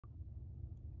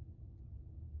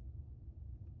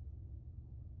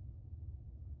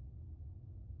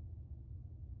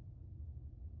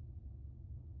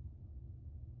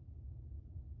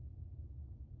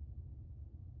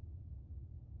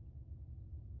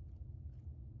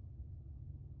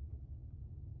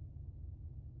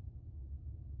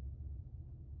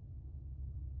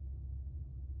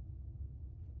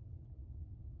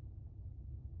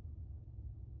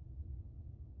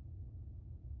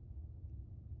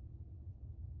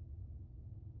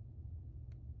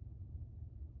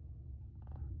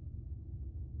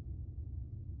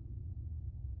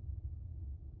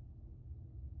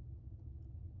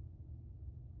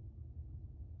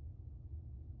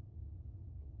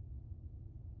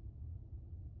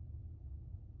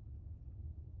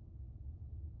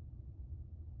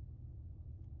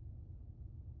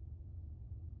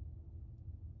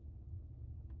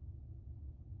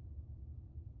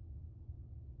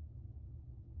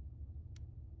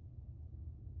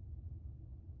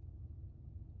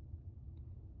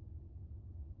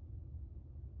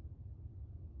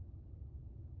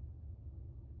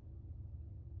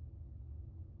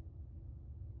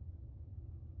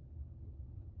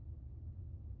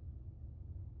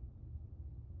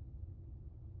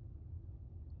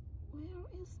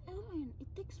Yes, Ellen, it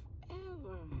takes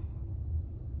forever.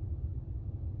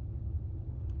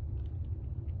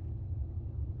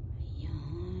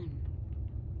 Ayan.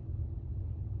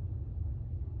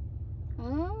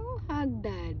 Oh, hug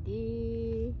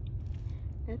daddy.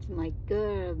 That's my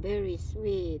girl, very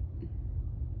sweet.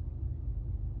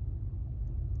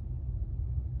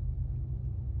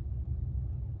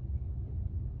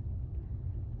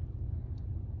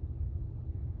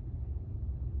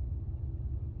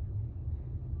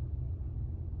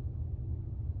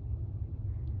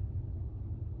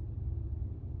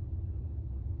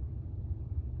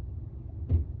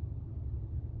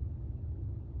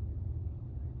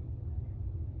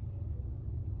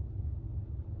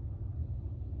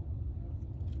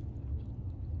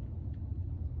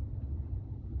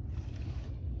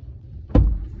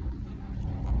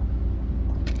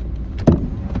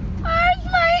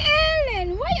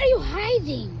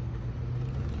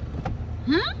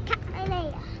 Huh?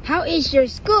 How is your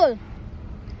school?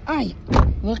 I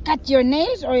will cut your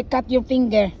nails or cut your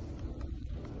finger?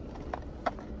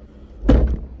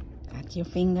 Cut your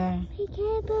finger. Be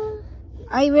careful.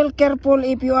 I will careful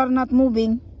if you are not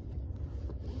moving.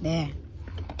 There.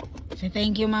 Say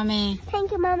thank you, mommy.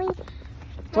 Thank you, mommy.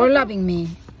 For loving me.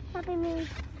 Loving me.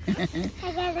 I got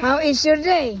it. How is your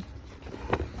day?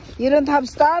 You don't have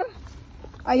star?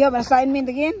 Oh, you have assignment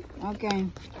again? Okay.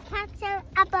 Cut some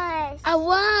apples. Oh,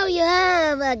 wow, you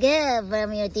have a gift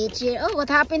from your teacher. Oh, what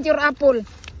happened to your apple? No,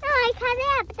 I cut it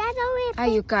up. That's all we Ah,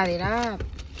 you cut it up.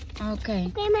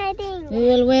 Okay. do my thing. We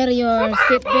will wear your What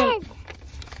seatbelt. happened?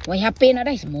 Why happened?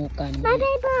 Aday, smokan. My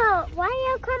paper. Why are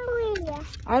you crumbling?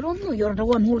 I don't know. You're the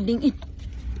one holding it.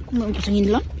 Kumain ko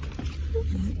sangin lang.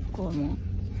 Come on.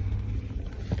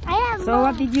 I have So,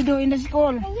 what did you do in the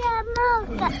school? I have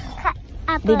more cut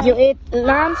apples. Did you eat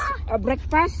lunch or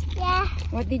breakfast? Yeah.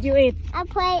 What did you eat? I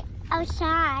play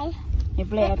outside. You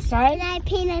play outside? And I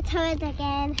pee in the toilet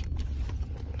again.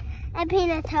 I pee in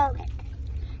the toilet.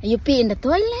 You pee in the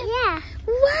toilet? Yeah.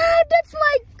 Wow, that's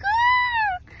my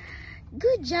girl!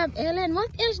 Good job, Ellen. What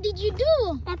else did you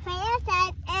do? I play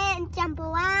outside and jump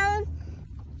around.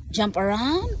 Jump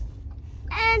around?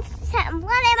 And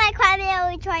one of my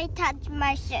grandma would try to touch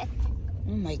my shirt.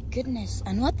 Oh my goodness.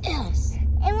 And what else?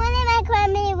 And one of my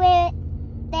grandma would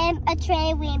then a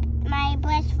tray with my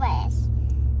breakfast.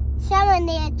 Someone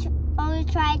there always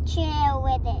try to share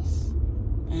with us.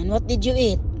 And what did you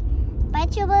eat?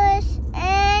 Vegetables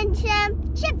and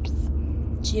some chips.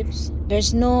 Chips.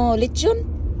 There's no lechon?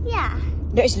 Yeah.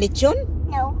 There's lechon?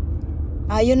 No.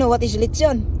 You know what is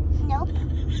lechon? Nope.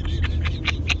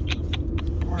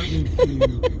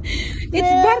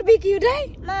 It's barbecue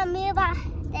day. Mommy, about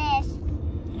this.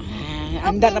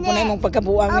 Andar na po na yung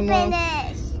pagkabuang mo. Open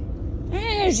this.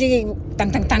 Sige, tang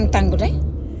ko day.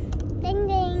 Ding,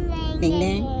 ding, ding, Ding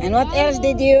ding. And what else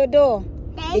did you do?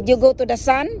 Did you go to the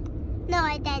sun? No,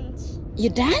 I dance. You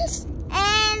dance?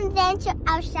 And dance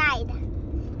outside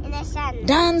in the sun.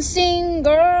 Dancing,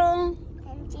 girl.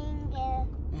 Dancing there.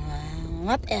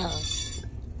 What else?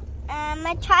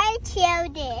 I tried to tell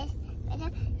this.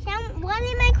 One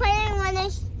of my children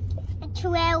wanted to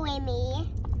trail with me.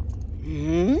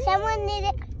 Hmm? Someone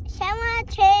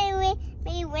trail with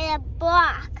me with a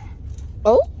block.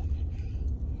 Oh?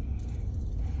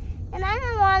 And I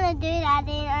don't want to do that.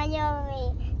 Then I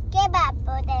know give up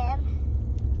for them.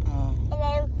 Oh. And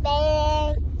then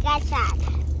they got shot.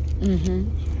 Mm-hmm.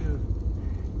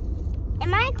 And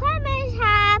my grandmas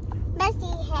have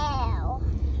messy hair.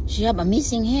 She have a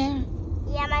missing hair.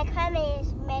 Yeah, my grandma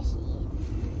is messy.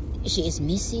 She is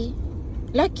missy.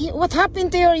 Lucky, what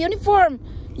happened to your uniform?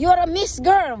 You're a miss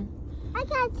girl. I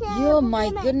got to. Oh my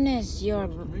goodness, you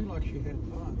have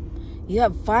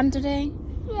fun today?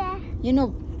 Yeah. You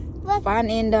know, What? fun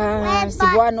in the Red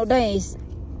Cebuano days.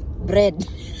 Bread.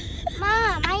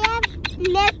 Mom, I have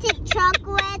melted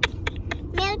chocolate.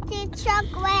 Melted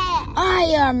chocolate.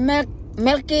 Yeah,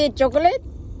 milky chocolate?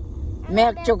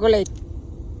 Milk chocolate.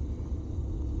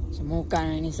 Sumuka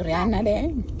na ni Soriana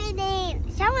din.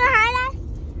 Someone highlight.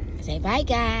 Say bye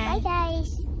guys. Bye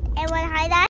guys. Everyone highlight.